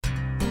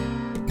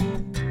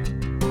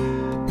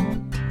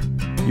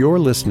You're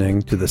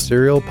listening to the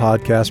serial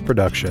podcast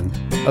production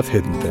of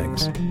Hidden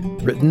Things,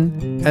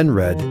 written and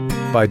read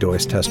by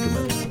Doyce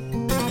Testerman.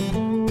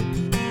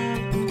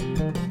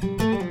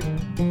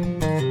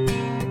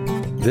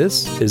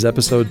 This is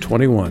episode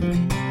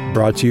 21,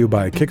 brought to you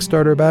by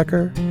Kickstarter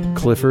backer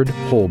Clifford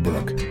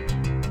Holbrook.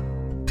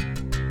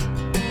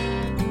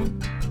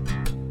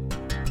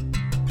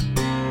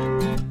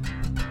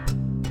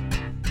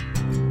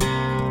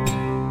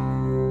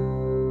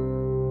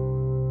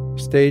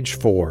 Stage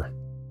 4.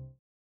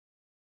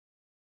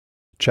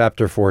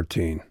 Chapter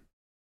 14.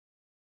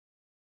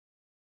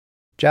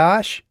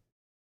 Josh?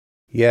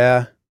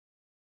 Yeah?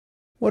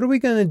 What are we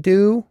going to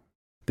do?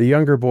 The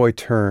younger boy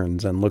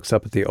turns and looks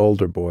up at the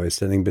older boy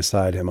sitting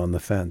beside him on the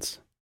fence.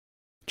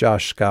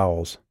 Josh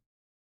scowls.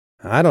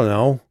 I don't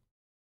know.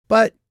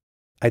 But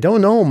I don't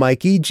know,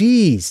 Mikey.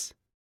 Geez.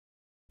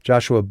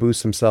 Joshua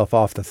boosts himself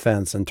off the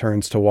fence and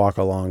turns to walk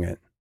along it.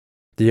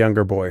 The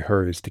younger boy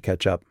hurries to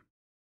catch up.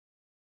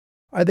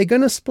 Are they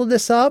going to split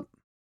us up?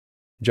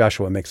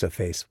 Joshua makes a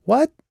face.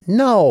 What?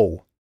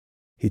 No.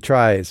 He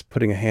tries,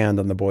 putting a hand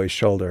on the boy's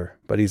shoulder,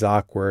 but he's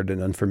awkward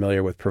and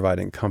unfamiliar with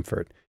providing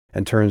comfort,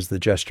 and turns the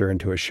gesture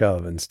into a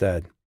shove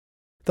instead.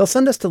 They'll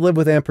send us to live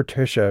with Aunt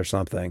Patricia or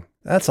something.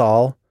 That's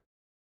all.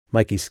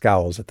 Mikey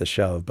scowls at the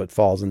shove, but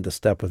falls into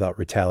step without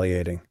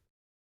retaliating.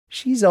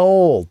 She's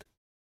old.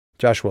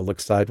 Joshua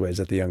looks sideways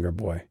at the younger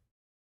boy.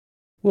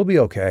 We'll be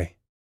okay.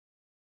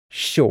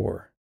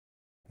 Sure.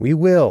 We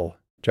will.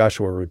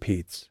 Joshua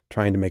repeats,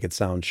 trying to make it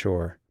sound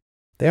sure.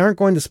 They aren't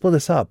going to split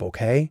us up,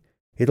 okay?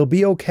 It'll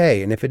be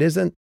okay, and if it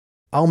isn't,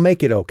 I'll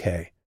make it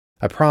okay.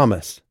 I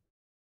promise.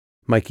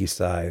 Mikey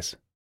sighs.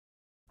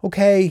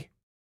 Okay.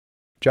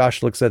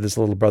 Josh looks at his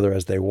little brother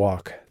as they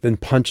walk, then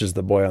punches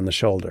the boy on the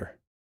shoulder.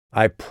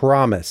 I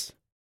promise.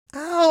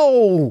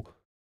 Ow!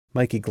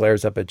 Mikey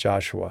glares up at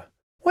Joshua.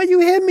 What you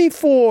hit me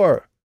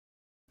for?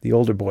 The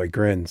older boy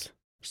grins.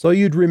 So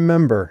you'd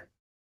remember.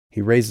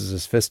 He raises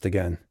his fist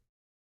again.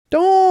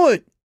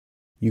 Don't!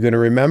 You gonna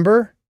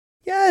remember?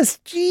 Yes,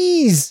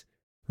 jeez!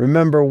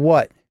 Remember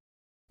what?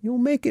 You'll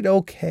make it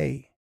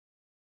okay.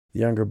 The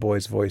younger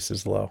boy's voice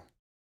is low.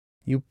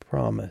 You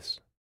promise.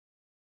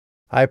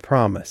 I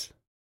promise.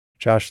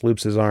 Josh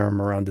loops his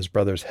arm around his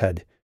brother's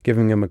head,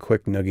 giving him a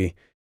quick noogie,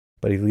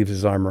 but he leaves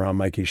his arm around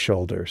Mikey's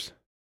shoulders.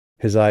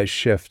 His eyes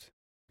shift,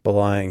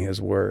 belying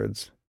his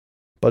words,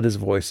 but his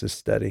voice is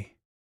steady,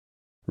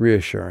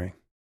 reassuring.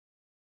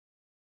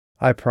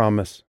 I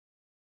promise.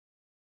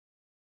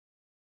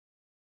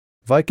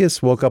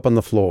 Vicus woke up on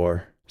the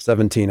floor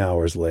 17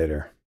 hours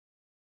later.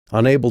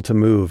 Unable to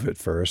move at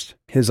first,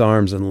 his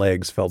arms and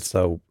legs felt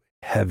so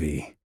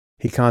heavy.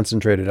 He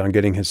concentrated on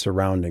getting his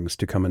surroundings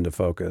to come into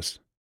focus,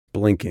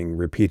 blinking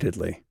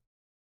repeatedly.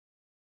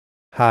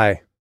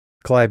 Hi.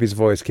 Calliope's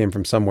voice came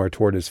from somewhere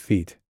toward his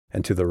feet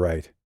and to the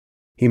right.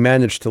 He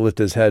managed to lift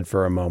his head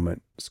for a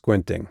moment,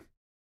 squinting.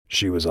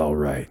 She was all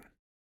right.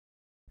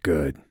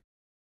 Good.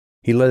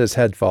 He let his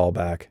head fall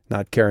back,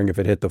 not caring if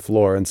it hit the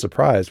floor, and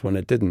surprised when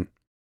it didn't.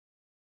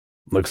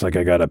 Looks like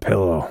I got a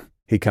pillow,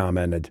 he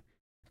commented.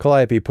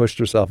 Calliope pushed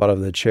herself out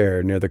of the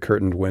chair near the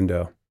curtained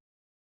window.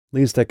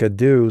 Least I could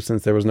do,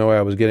 since there was no way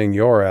I was getting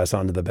your ass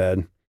onto the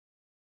bed.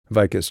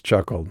 Vicus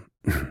chuckled.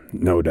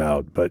 No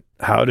doubt, but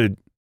how did...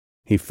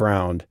 He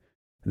frowned.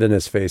 Then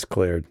his face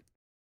cleared.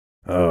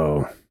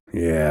 Oh,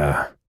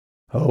 yeah.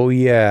 Oh,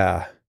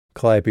 yeah.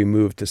 Calliope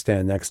moved to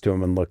stand next to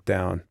him and look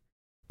down.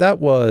 That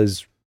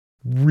was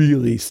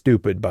really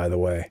stupid, by the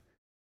way.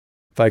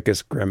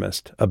 Vicus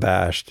grimaced,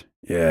 abashed.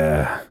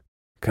 Yeah,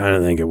 kind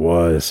of think it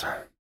was.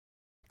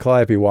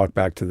 Calliope walked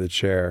back to the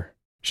chair.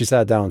 She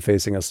sat down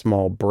facing a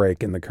small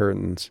break in the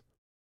curtains.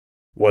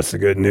 What's the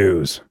good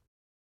news?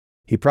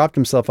 He propped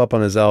himself up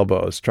on his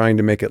elbows, trying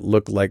to make it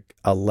look like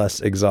a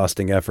less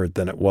exhausting effort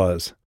than it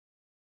was.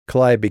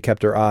 Calliope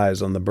kept her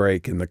eyes on the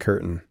break in the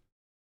curtain.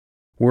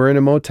 We're in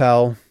a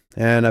motel,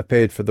 and I've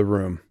paid for the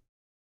room.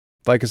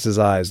 Vicus's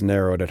eyes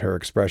narrowed at her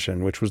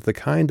expression, which was the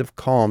kind of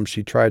calm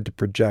she tried to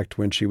project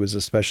when she was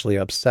especially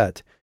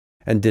upset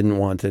and didn't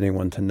want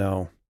anyone to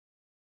know.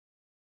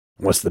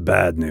 What's the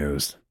bad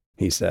news?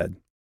 He said.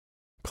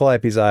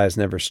 Calliope's eyes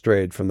never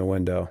strayed from the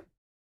window.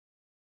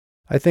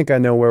 I think I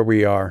know where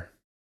we are.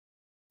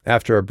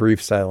 After a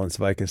brief silence,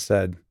 Vicus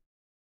said,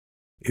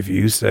 If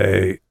you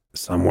say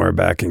somewhere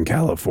back in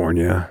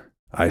California,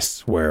 I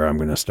swear I'm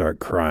going to start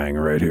crying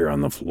right here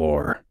on the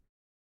floor.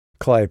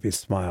 Calliope's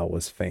smile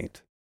was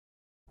faint.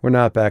 We're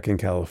not back in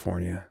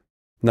California.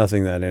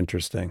 Nothing that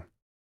interesting.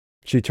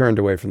 She turned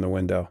away from the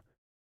window.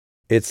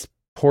 It's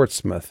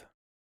Portsmouth.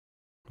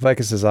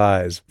 Vicus's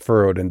eyes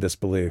furrowed in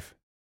disbelief.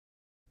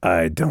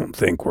 I don't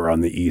think we're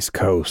on the East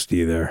Coast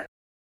either.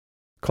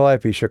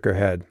 Calliope shook her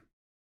head.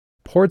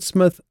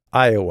 Portsmouth,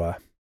 Iowa,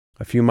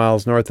 a few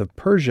miles north of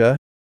Persia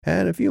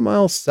and a few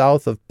miles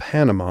south of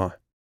Panama.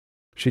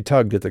 She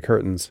tugged at the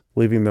curtains,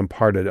 leaving them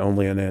parted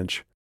only an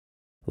inch.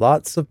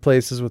 Lots of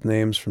places with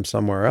names from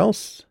somewhere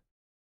else,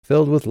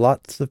 filled with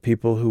lots of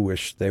people who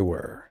wish they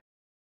were.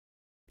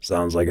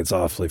 Sounds like it's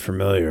awfully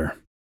familiar.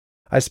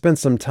 I spent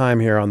some time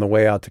here on the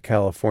way out to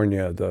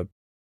California the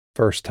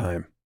first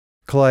time.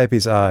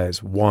 Calliope's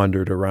eyes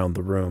wandered around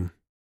the room.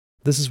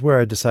 This is where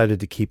I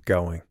decided to keep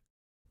going.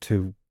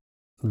 To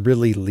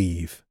really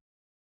leave.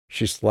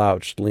 She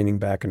slouched, leaning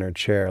back in her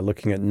chair,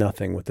 looking at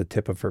nothing with the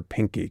tip of her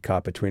pinky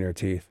caught between her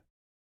teeth.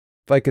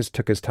 Vicus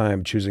took his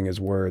time choosing his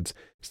words,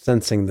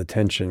 sensing the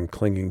tension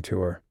clinging to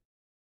her.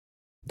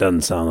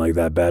 Doesn't sound like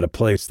that bad a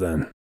place,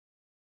 then.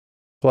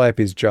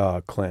 Calliope's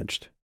jaw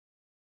clenched.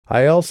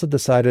 I also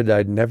decided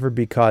I'd never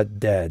be caught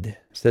dead,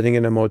 sitting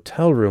in a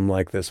motel room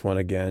like this one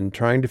again,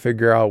 trying to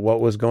figure out what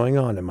was going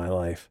on in my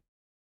life.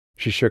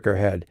 She shook her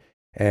head,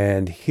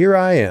 and here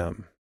I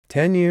am,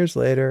 10 years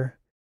later,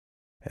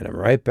 and I'm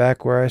right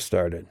back where I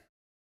started.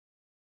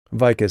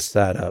 Vicus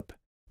sat up,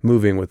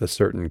 moving with a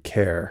certain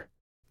care.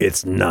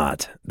 It's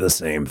not the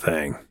same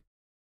thing.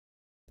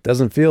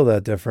 Doesn't feel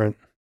that different.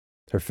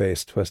 Her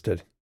face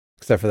twisted,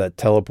 except for that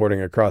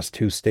teleporting across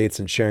 2 states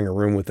and sharing a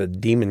room with a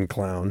demon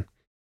clown.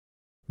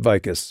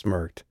 Vicus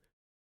smirked.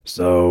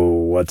 So,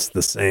 what's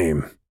the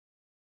same?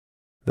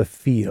 The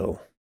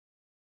feel.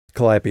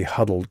 Calliope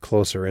huddled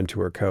closer into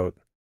her coat.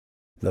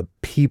 The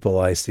people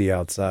I see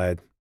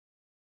outside.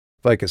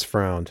 Vicus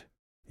frowned.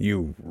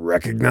 You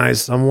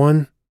recognize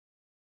someone?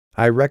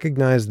 I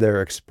recognized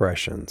their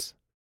expressions.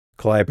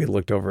 Calliope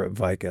looked over at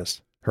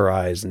Vicus, her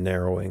eyes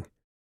narrowing.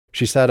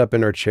 She sat up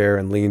in her chair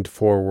and leaned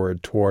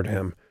forward toward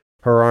him,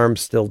 her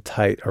arms still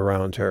tight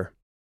around her.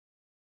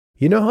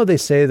 You know how they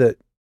say that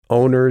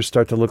owners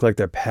start to look like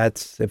their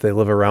pets if they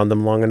live around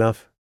them long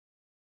enough?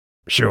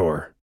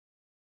 Sure.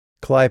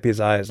 Calliope's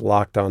eyes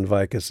locked on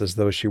Vicus as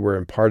though she were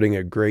imparting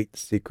a great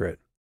secret.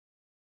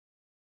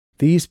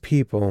 These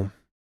people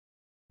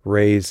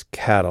raise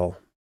cattle.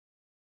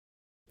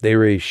 They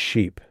raise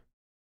sheep.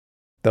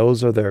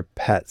 Those are their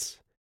pets,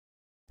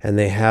 and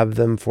they have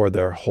them for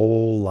their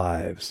whole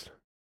lives.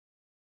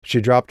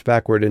 She dropped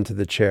backward into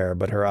the chair,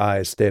 but her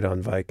eyes stayed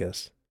on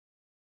Vicus.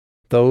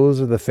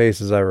 Those are the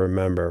faces I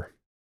remember.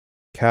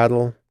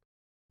 Cattle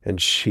and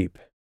sheep.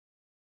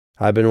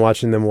 I've been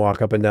watching them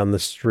walk up and down the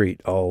street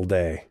all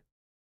day.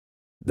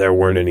 There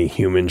weren't any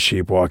human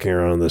sheep walking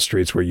around the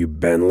streets where you've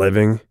been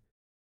living?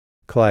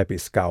 Calliope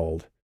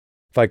scowled.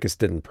 Vicus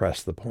didn't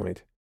press the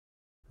point.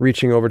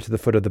 Reaching over to the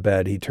foot of the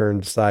bed, he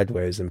turned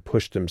sideways and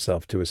pushed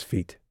himself to his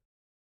feet.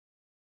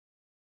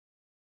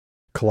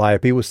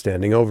 Calliope was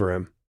standing over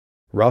him.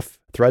 Rough,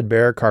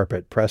 threadbare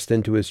carpet pressed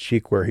into his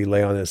cheek where he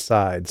lay on his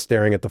side,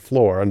 staring at the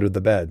floor under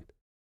the bed.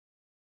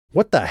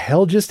 What the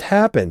hell just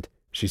happened?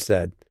 She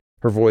said.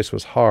 Her voice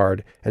was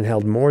hard and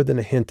held more than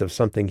a hint of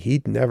something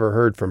he'd never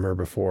heard from her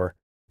before.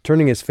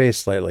 Turning his face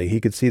slightly, he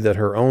could see that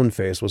her own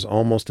face was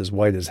almost as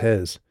white as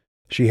his.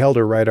 She held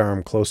her right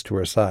arm close to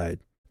her side,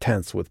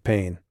 tense with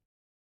pain.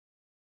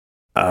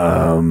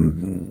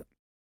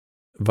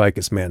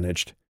 Vicus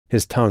managed.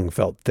 His tongue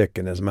felt thick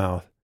in his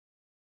mouth.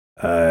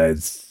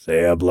 I'd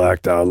say I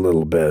blacked out a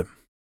little bit.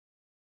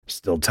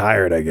 Still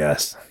tired, I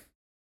guess.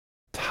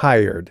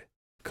 Tired,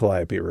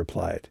 Calliope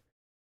replied.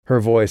 Her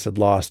voice had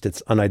lost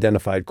its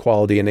unidentified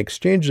quality and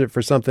exchanged it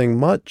for something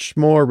much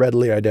more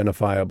readily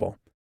identifiable.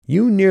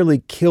 You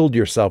nearly killed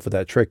yourself with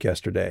that trick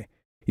yesterday.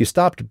 You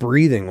stopped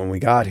breathing when we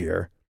got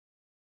here.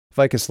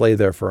 Vicus lay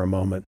there for a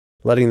moment,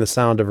 letting the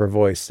sound of her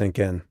voice sink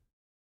in.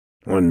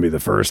 Wouldn't be the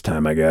first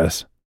time, I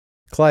guess.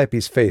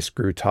 Calliope's face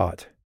grew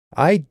taut.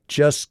 I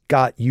just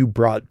got you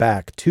brought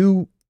back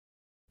to...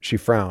 She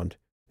frowned,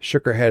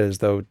 shook her head as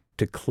though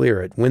to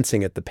clear it,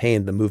 wincing at the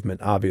pain the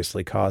movement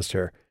obviously caused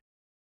her.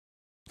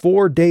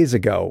 4 days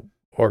ago,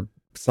 or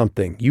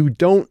something. You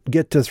don't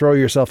get to throw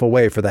yourself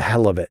away for the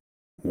hell of it.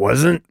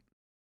 Wasn't?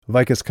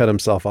 Vicus cut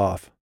himself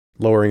off,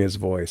 lowering his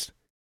voice.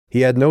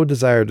 He had no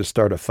desire to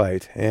start a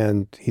fight,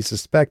 and he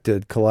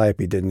suspected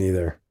Calliope didn't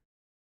either.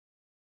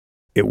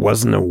 It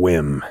wasn't a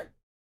whim.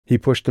 He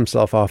pushed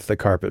himself off the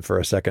carpet for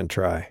a second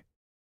try.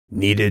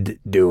 Needed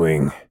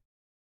doing.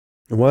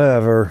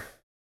 Whatever.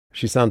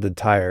 She sounded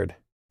tired.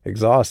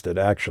 Exhausted,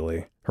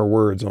 actually, her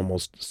words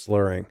almost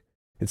slurring.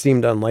 It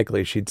seemed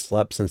unlikely she'd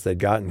slept since they'd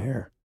gotten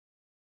here.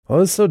 Why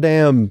was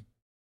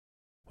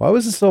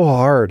it so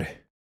hard?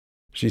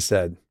 She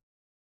said.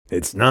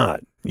 It's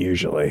not,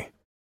 usually.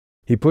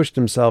 He pushed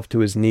himself to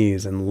his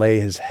knees and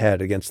lay his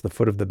head against the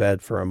foot of the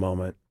bed for a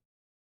moment.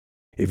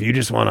 If you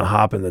just want to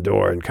hop in the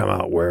door and come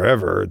out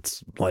wherever,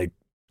 it's like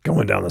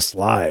going down a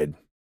slide.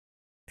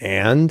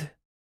 And?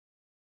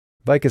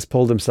 Vicus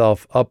pulled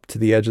himself up to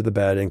the edge of the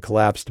bed and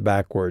collapsed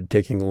backward,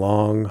 taking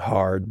long,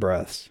 hard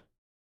breaths.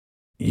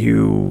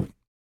 You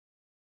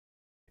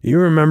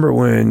remember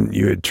when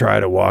you had tried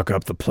to walk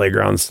up the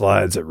playground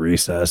slides at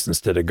recess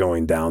instead of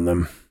going down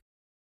them?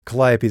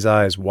 Calliope's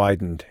eyes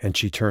widened, and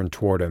she turned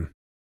toward him.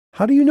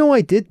 How do you know I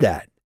did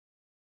that?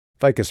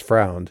 Vicus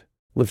frowned,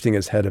 lifting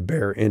his head a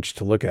bare inch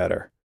to look at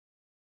her.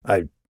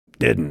 I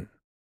didn't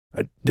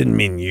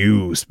mean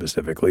you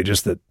specifically,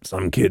 just that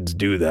some kids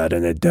do that,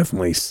 and it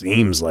definitely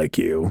seems like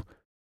you.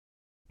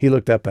 He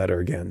looked up at her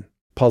again,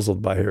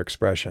 puzzled by her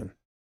expression.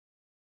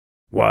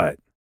 What?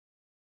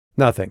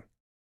 Nothing.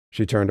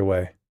 She turned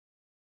away.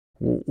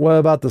 What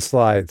about the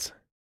slides?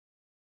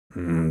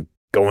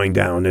 Going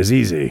down is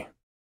easy.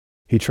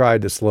 He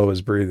tried to slow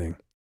his breathing.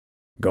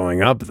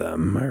 Going up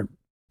them, or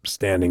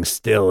standing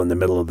still in the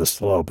middle of the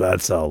slope,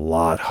 that's a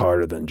lot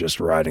harder than just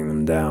riding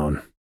them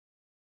down.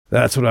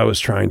 That's what I was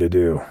trying to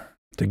do,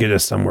 to get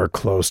us somewhere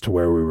close to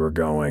where we were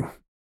going.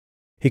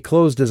 He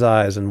closed his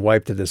eyes and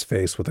wiped at his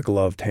face with a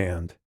gloved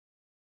hand.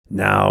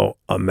 Now,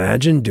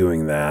 imagine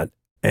doing that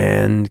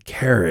and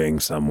carrying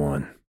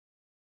someone.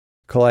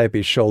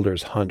 Calliope's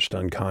shoulders hunched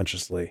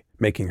unconsciously,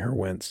 making her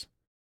wince.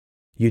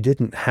 You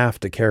didn't have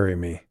to carry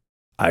me.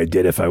 I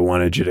did if I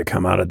wanted you to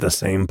come out at the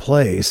same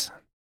place.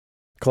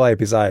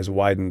 Calliope's eyes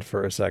widened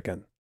for a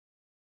second.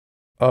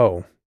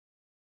 Oh.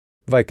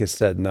 Vicus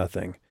said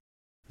nothing.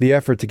 The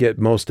effort to get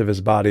most of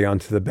his body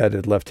onto the bed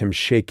had left him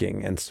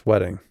shaking and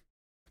sweating.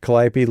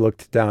 Calliope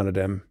looked down at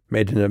him,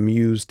 made an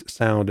amused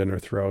sound in her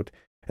throat,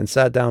 and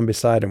sat down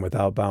beside him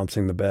without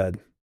bouncing the bed.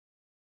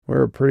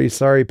 We're a pretty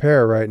sorry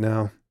pair right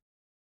now.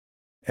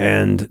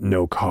 And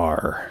no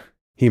car,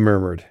 he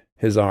murmured,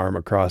 his arm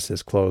across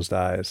his closed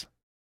eyes.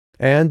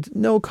 And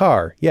no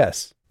car,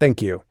 yes,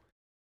 thank you.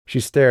 She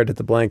stared at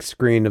the blank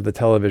screen of the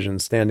television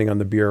standing on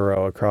the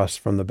bureau across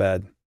from the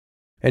bed.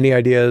 Any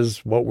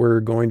ideas what we're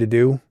going to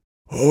do?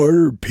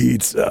 Order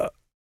pizza,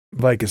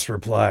 Vicus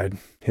replied,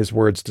 his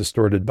words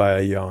distorted by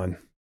a yawn.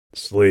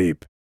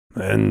 Sleep.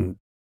 And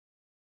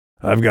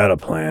I've got a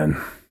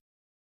plan.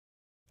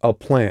 A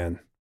plan.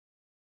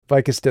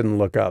 Vicus didn't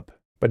look up,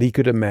 but he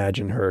could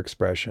imagine her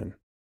expression.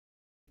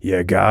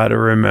 You gotta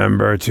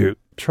remember to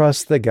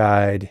trust the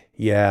guide,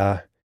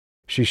 yeah.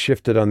 She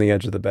shifted on the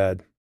edge of the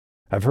bed.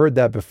 I've heard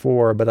that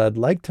before, but I'd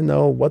like to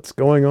know what's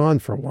going on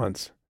for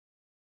once.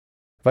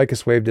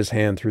 Vicus waved his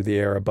hand through the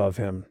air above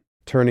him,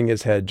 turning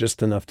his head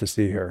just enough to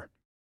see her.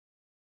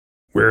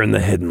 We're in the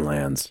Hidden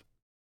Lands.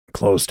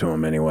 Close to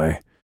him, anyway.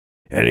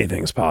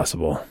 Anything's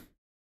possible.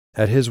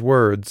 At his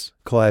words,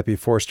 Calliope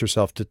forced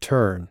herself to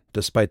turn,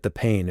 despite the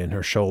pain in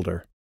her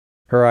shoulder.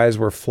 Her eyes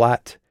were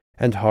flat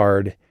and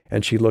hard,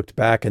 and she looked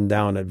back and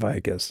down at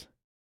Vicus.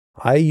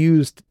 I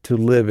used to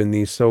live in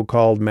these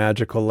so-called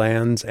magical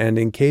lands, and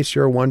in case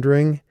you're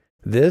wondering,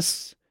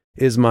 this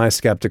is my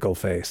skeptical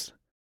face.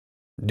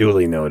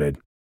 Duly noted.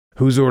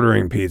 Who's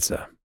ordering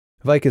pizza?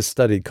 Vicus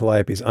studied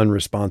Calliope's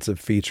unresponsive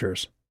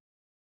features.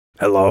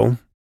 Hello?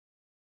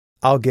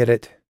 I'll get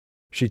it.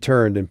 She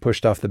turned and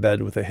pushed off the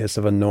bed with a hiss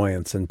of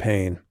annoyance and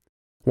pain.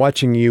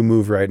 Watching you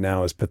move right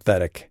now is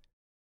pathetic.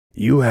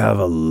 You have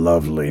a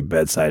lovely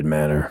bedside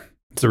manner.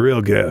 It's a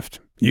real gift.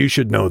 You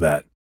should know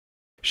that.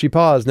 She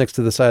paused next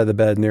to the side of the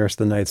bed nearest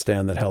the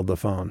nightstand that held the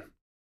phone.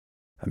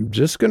 I'm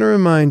just going to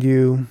remind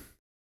you,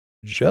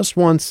 just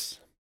once,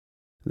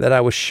 that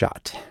I was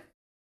shot.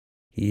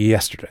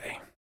 Yesterday.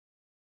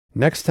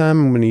 Next time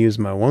I'm going to use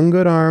my one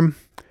good arm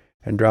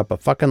and drop a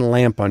fucking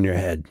lamp on your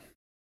head.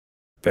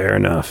 Fair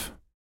enough.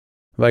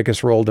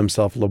 Vicus rolled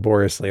himself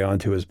laboriously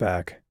onto his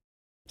back.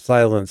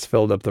 Silence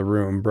filled up the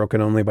room, broken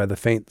only by the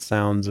faint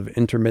sounds of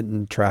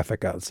intermittent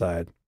traffic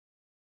outside.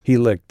 He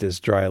licked his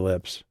dry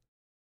lips.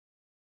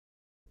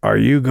 Are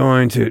you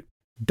going to...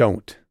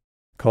 Don't.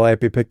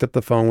 Calliope picked up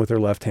the phone with her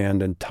left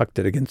hand and tucked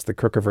it against the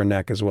crook of her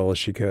neck as well as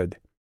she could.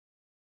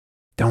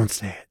 Don't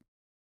say it.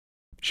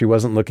 She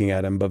wasn't looking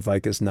at him, but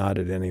Vicus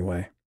nodded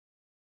anyway.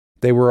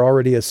 They were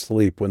already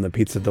asleep when the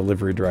pizza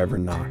delivery driver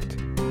knocked.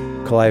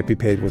 Calliope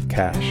paid with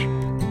cash.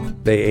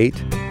 They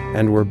ate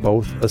and were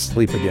both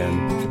asleep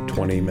again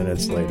 20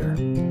 minutes later.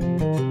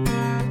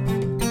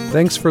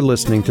 Thanks for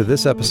listening to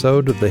this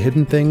episode of the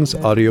Hidden Things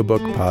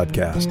Audiobook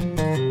Podcast.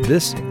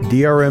 This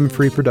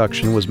DRM-free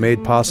production was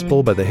made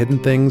possible by the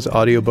Hidden Things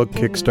Audiobook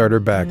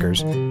Kickstarter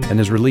backers and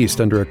is released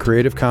under a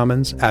Creative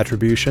Commons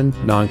Attribution,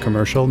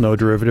 Non-Commercial, No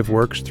Derivative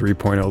Works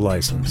 3.0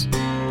 license.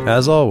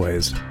 As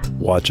always,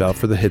 watch out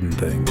for the hidden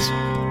things.